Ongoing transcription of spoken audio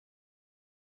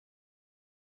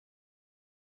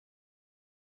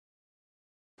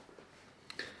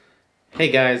Hey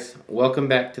guys, welcome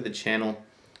back to the channel.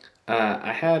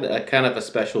 I had a kind of a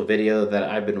special video that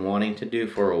I've been wanting to do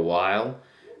for a while,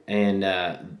 and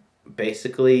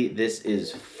basically this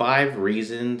is 5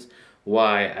 reasons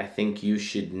why I think you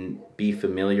should be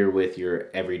familiar with your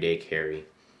everyday carry.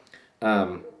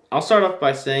 I'll start off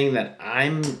by saying that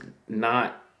I'm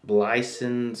not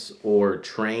licensed or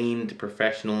trained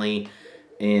professionally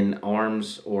in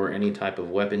arms or any type of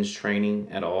weapons training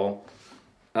at all.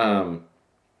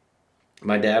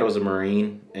 My dad was a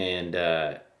Marine,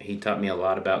 and he taught me a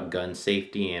lot about gun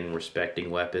safety and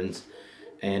respecting weapons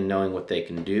and knowing what they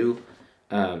can do.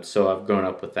 So I've grown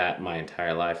up with that my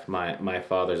entire life. My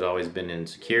father's always been in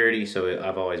security, so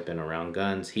I've always been around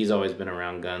guns. He's always been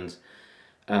around guns.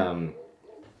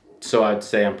 So I'd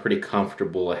say I'm pretty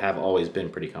comfortable. I have always been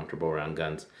pretty comfortable around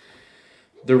guns.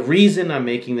 The reason I'm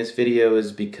making this video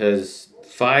is because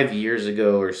 5 years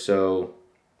ago or so,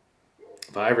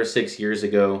 5 or 6 years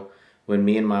ago, when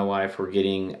me and my wife were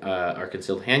getting our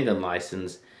concealed handgun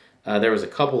license, there was a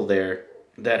couple there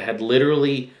that had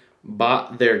literally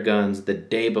bought their guns the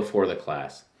day before the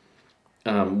class,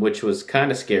 which was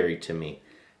kind of scary to me.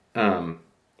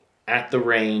 At the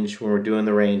range, when we're doing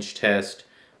the range test,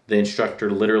 the instructor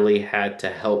literally had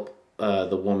to help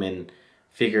the woman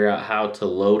figure out how to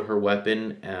load her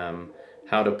weapon,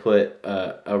 how to put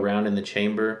a round in the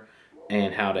chamber,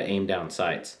 and how to aim down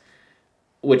sights,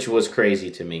 which was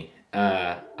crazy to me.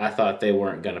 I thought they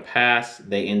weren't going to pass.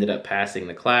 They ended up passing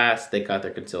the class. They got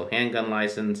their concealed handgun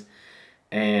license,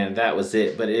 and that was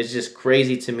it. But it's just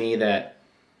crazy to me that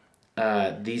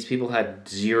these people had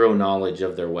zero knowledge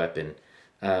of their weapon,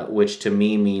 which to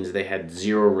me means they had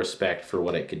zero respect for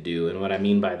what it could do. And what I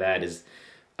mean by that is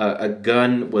a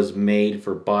gun was made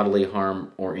for bodily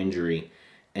harm or injury,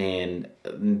 and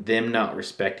them not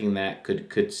respecting that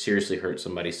could seriously hurt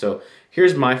somebody. So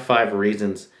here's my 5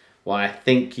 reasons why I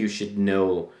think you should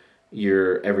know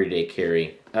your everyday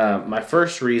carry. My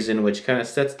first reason, which kind of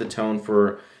sets the tone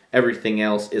for everything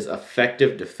else, is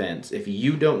effective defense. If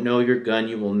you don't know your gun,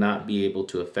 you will not be able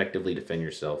to effectively defend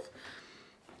yourself.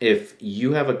 If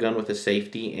you have a gun with a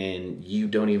safety and you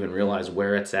don't even realize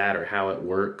where it's at or how it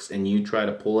works, and you try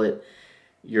to pull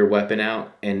your weapon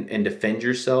out and defend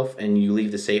yourself, and you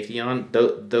leave the safety on,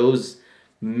 those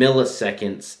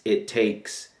milliseconds it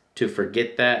takes to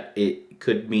forget that, it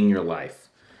could mean your life.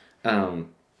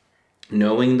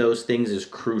 Knowing those things is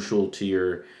crucial to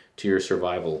your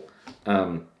survival.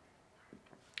 I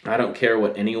don't care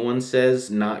what anyone says,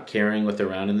 not carrying with a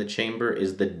round in the chamber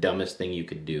is the dumbest thing you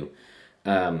could do.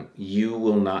 You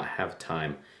will not have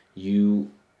time.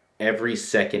 Every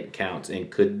second counts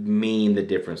and could mean the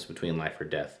difference between life or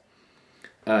death.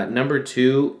 Number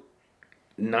 2,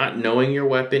 not knowing your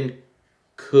weapon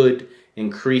could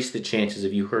increase the chances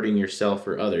of you hurting yourself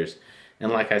or others.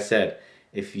 And like I said,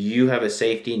 if you have a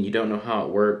safety and you don't know how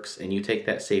it works, and you take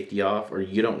that safety off, or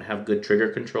you don't have good trigger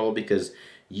control because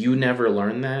you never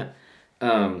learned that,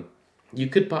 you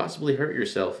could possibly hurt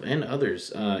yourself and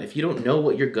others. If you don't know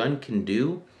what your gun can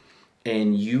do,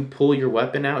 and you pull your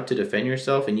weapon out to defend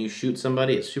yourself, and you shoot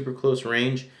somebody at super close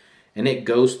range, and it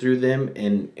goes through them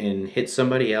and hits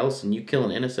somebody else, and you kill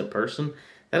an innocent person,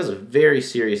 that is a very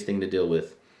serious thing to deal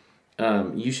with.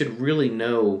 You should really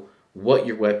know what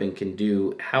your weapon can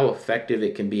do, how effective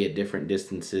it can be at different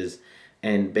distances,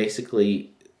 and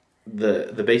basically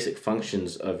the basic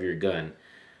functions of your gun.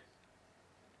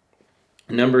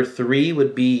 Number 3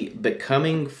 would be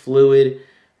becoming fluid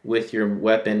with your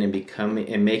weapon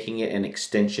and making it an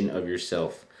extension of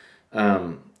yourself.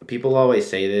 People always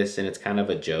say this, and it's kind of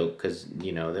a joke because,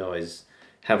 you know, they always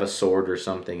have a sword or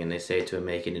something and they say to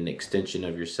make it an extension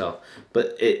of yourself.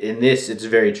 But in this, it's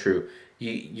very true.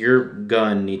 Your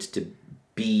gun needs to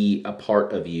be a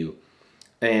part of you.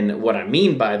 And what I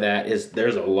mean by that is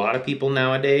there's a lot of people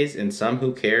nowadays, and some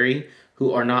who carry,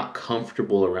 who are not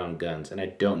comfortable around guns, and I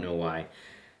don't know why.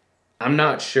 I'm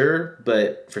not sure,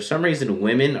 but for some reason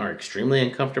women are extremely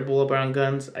uncomfortable around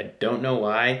guns. I don't know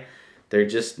why. They're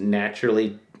just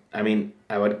naturally, I mean,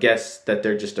 I would guess that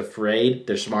they're just afraid.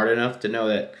 They're smart enough to know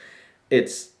that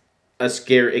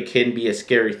it can be a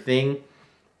scary thing,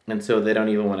 and so they don't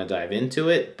even want to dive into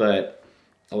it. But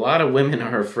a lot of women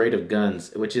are afraid of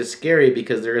guns, which is scary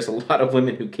because there is a lot of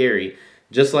women who carry,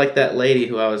 just like that lady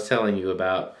who I was telling you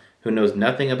about, who knows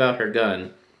nothing about her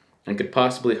gun and could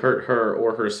possibly hurt her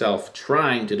or herself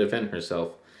trying to defend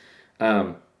herself.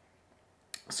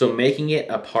 So making it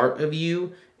a part of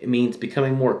you, it means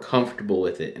becoming more comfortable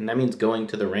with it, and that means going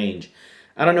to the range.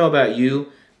 I don't know about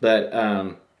you,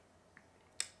 but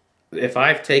if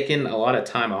I've taken a lot of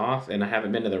time off and I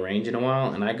haven't been to the range in a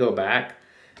while and I go back,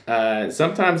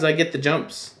 sometimes I get the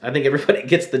jumps. I think everybody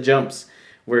gets the jumps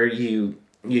where you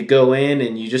go in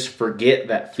and you just forget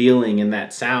that feeling and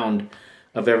that sound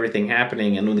of everything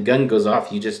happening, and when the gun goes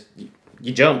off, you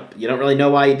jump. You don't really know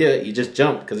why you do it. You just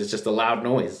jump because it's just a loud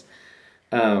noise.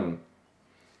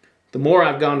 The more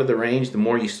I've gone to the range, the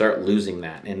more you start losing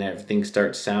that, and everything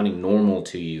starts sounding normal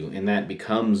to you, and that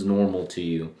becomes normal to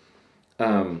you.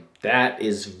 That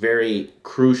is very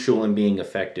crucial in being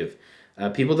effective.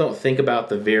 People don't think about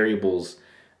the variables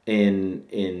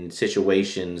in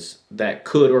situations that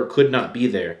could or could not be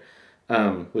there,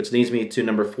 which leads me to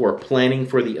number 4, planning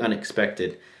for the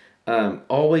unexpected.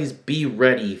 Always be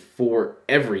ready for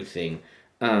everything.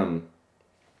 You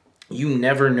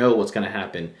never know what's going to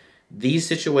happen. These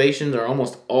situations are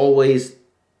almost always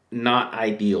not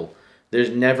ideal. There's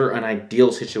never an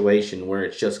ideal situation where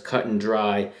it's just cut and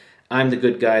dry. I'm the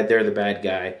good guy, they're the bad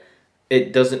guy.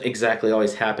 It doesn't exactly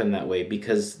always happen that way,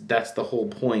 because that's the whole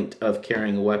point of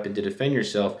carrying a weapon to defend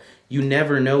yourself. You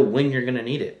never know when you're going to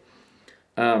need it.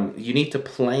 You need to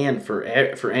plan for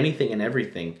anything and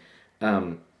everything.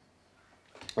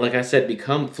 Like I said,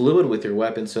 become fluid with your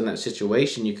weapon, so in that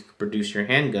situation you can produce your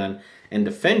handgun and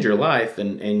defend your life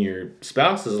and your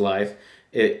spouse's life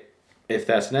if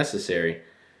that's necessary.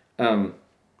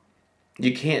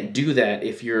 You can't do that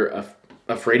if you're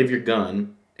afraid of your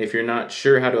gun, if you're not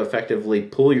sure how to effectively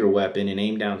pull your weapon and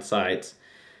aim down sights.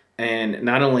 And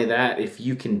not only that, if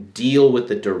you can deal with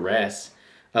the duress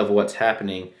of what's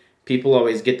happening. People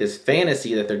always get this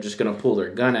fantasy that they're just going to pull their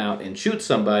gun out and shoot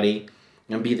somebody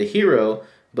and be the hero,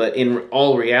 but in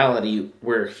all reality,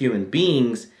 we're human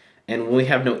beings, and when we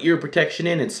have no ear protection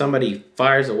in and somebody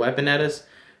fires a weapon at us,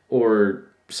 or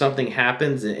something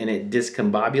happens and it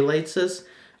discombobulates us,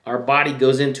 our body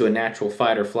goes into a natural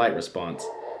fight or flight response.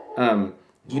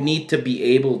 You need to be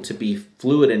able to be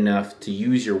fluid enough to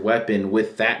use your weapon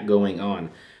with that going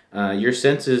on. Your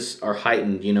senses are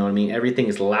heightened, you know what I mean? Everything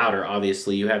is louder,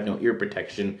 obviously. You have no ear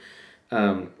protection.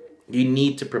 You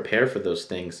need to prepare for those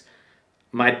things.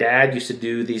 My dad used to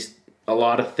do a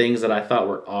lot of things that I thought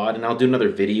were odd, and I'll do another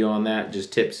video on that,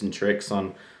 just tips and tricks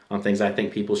on things I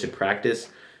think people should practice.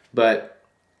 But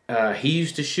he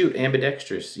used to shoot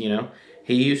ambidextrous, you know?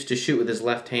 He used to shoot with his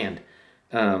left hand,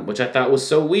 which I thought was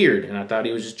so weird, and I thought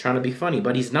he was just trying to be funny,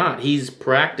 but he's not. He's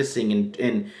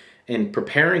practicing and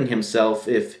preparing himself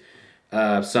if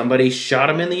somebody shot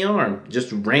him in the arm,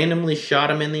 just randomly shot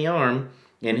him in the arm,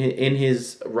 in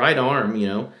his right arm,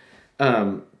 you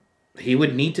know. He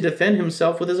would need to defend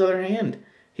himself with his other hand.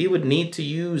 He would need to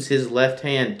use his left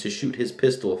hand to shoot his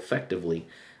pistol effectively.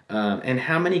 And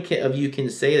how many of you can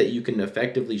say that you can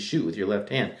effectively shoot with your left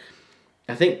hand?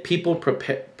 I think people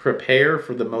prepare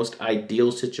for the most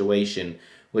ideal situation,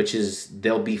 which is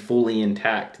they'll be fully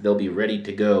intact. They'll be ready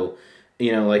to go.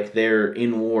 You know, like they're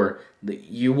in war.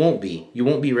 You won't be. You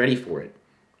won't be ready for it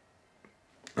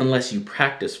unless you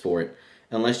practice for it,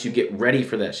 unless you get ready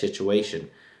for that situation.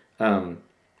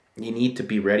 You need to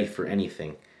be ready for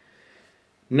anything.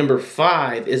 Number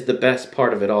 5 is the best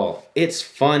part of it all. It's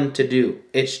fun to do.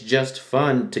 It's just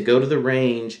fun to go to the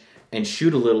range and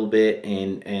shoot a little bit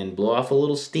and blow off a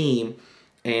little steam.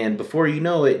 And before you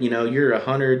know it, you know, you're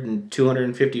 100 and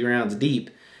 250 rounds deep,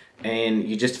 and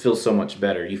you just feel so much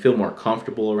better. You feel more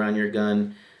comfortable around your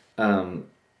gun.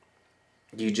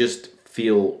 You just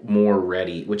feel more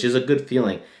ready, which is a good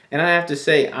feeling. And I have to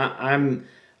say,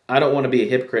 I don't want to be a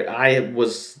hypocrite. I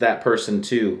was that person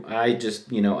too. I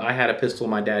just, you know, I had a pistol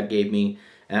my dad gave me,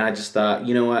 and I just thought,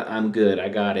 you know what, I'm good. I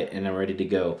got it, and I'm ready to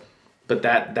go. But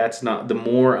that's not, the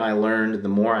more I learned, the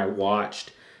more I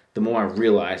watched, the more I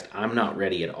realized I'm not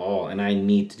ready at all, and I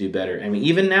need to do better. I mean,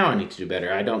 even now I need to do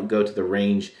better. I don't go to the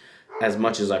range as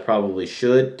much as I probably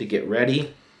should to get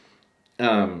ready.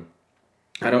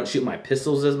 I don't shoot my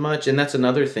pistols as much, and that's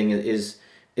another thing is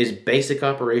basic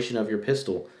operation of your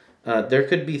pistol. There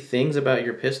could be things about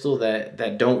your pistol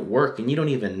that don't work, and you don't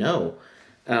even know.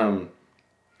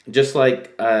 Just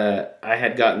like I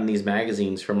had gotten these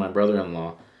magazines from my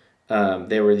brother-in-law.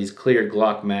 They were these clear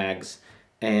Glock mags,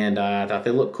 and I thought they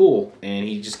looked cool, and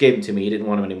he just gave them to me. He didn't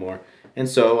want them anymore. And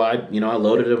so I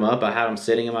loaded them up. I had them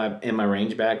sitting in my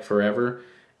range bag forever.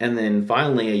 And then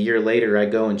finally, a year later, I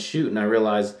go and shoot, and I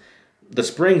realize the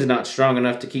spring's not strong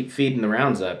enough to keep feeding the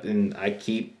rounds up, and I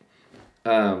keep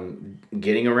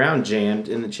getting a round jammed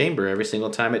in the chamber every single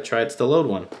time it tries to load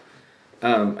one.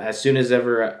 As soon as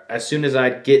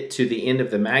I'd get to the end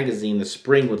of the magazine, the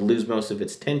spring would lose most of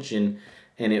its tension,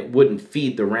 and it wouldn't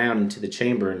feed the round into the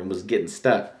chamber, and it was getting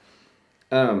stuck.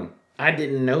 I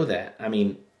didn't know that. I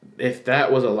mean, if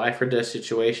that was a life or death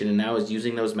situation and I was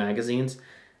using those magazines,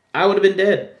 I would have been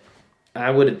dead.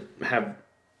 I would have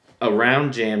a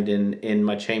round jammed in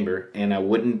my chamber, and I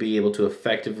wouldn't be able to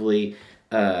effectively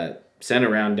send a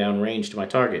round downrange to my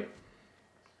target.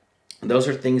 Those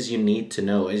are things you need to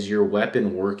know. Is your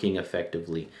weapon working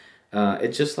effectively?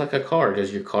 It's just like a car.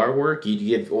 Does your car work? You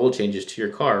give oil changes to your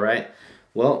car, right?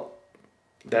 Well,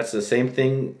 that's the same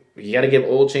thing. You got to give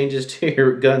oil changes to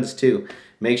your guns too.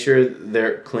 Make sure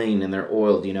they're clean and they're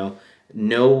oiled, you know.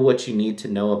 Know what you need to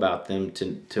know about them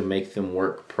to make them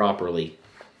work properly.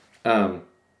 So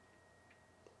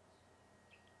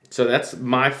that's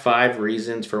my 5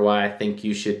 reasons for why I think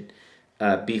you should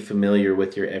be familiar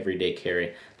with your everyday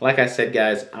carry. Like I said,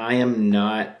 guys, I am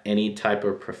not any type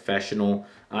of professional.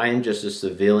 I am just a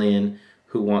civilian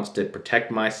who wants to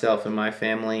protect myself and my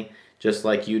family, just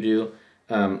like you do.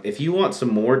 If you want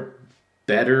some more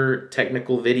better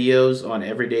technical videos on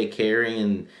everyday carry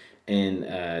and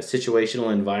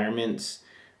situational environments,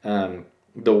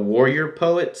 the Warrior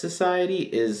Poet Society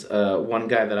is one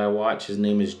guy that I watch. His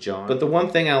name is John. But the one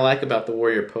thing I like about the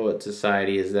Warrior Poet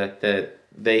Society is that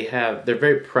they're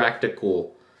very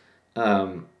practical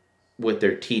with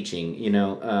their teaching. You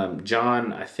know,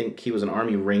 John, I think he was an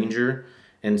Army Ranger,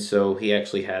 and so he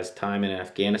actually has time in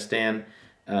Afghanistan.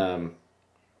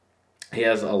 He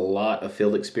has a lot of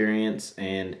field experience,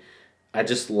 and I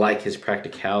just like his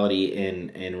practicality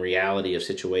and reality of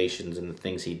situations and the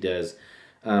things he does.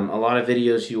 A lot of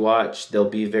videos you watch, they'll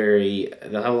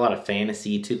have a lot of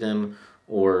fantasy to them,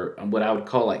 or what I would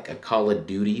call like a Call of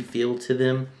Duty feel to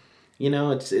them. You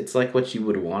know, it's like what you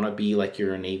would want to be, like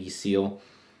you're a Navy SEAL.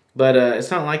 But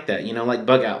it's not like that, you know, like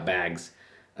bug out bags.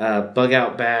 Bug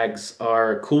out bags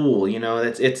are cool, you know,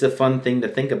 it's a fun thing to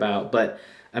think about. But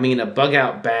I mean, a bug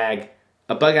out bag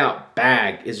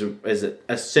is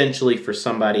essentially for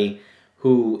somebody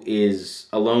who is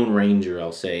a lone ranger,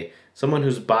 I'll say. Someone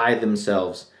who's by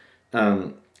themselves.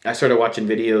 I started watching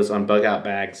videos on bug out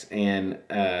bags, and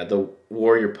the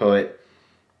Warrior Poet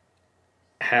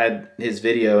had his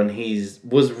video, and he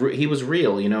was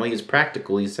real, you know, he's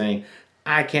practical. He's saying,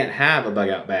 I can't have a bug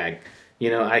out bag. You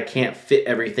know, I can't fit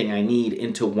everything I need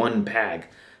into one bag.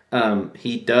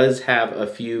 He does have a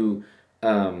few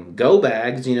go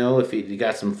bags, you know, if he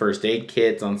got some first aid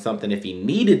kits on something if he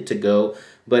needed to go,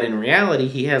 but in reality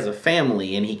he has a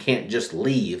family and he can't just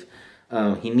leave.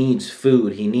 He needs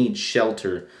food, he needs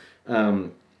shelter,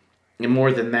 and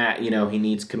more than that, you know, he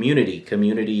needs community.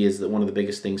 Community is one of the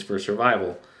biggest things for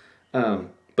survival.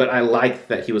 But I like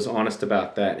that he was honest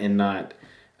about that and not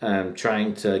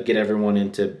trying to get everyone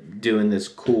into doing this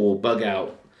cool bug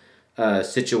out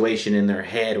situation in their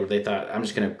head where they thought, I'm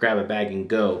just going to grab a bag and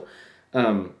go.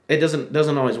 It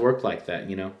doesn't always work like that,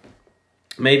 you know.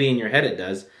 Maybe in your head it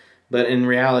does, but in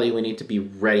reality we need to be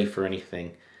ready for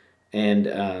anything.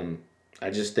 And I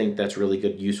just think that's really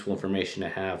good, useful information to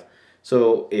have.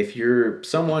 So if you're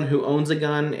someone who owns a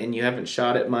gun and you haven't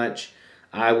shot it much,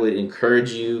 I would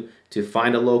encourage you to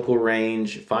find a local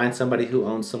range, find somebody who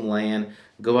owns some land,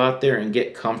 go out there and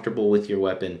get comfortable with your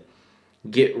weapon.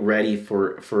 Get ready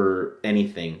for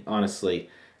anything, honestly.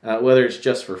 Whether it's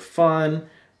just for fun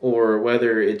or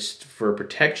whether it's for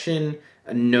protection,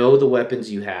 know the weapons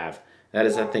you have. That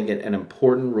is, I think, an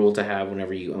important rule to have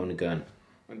whenever you own a gun.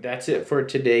 That's it for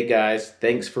today, guys.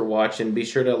 Thanks for watching. Be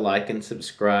sure to like and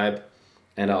subscribe,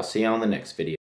 and I'll see you on the next video.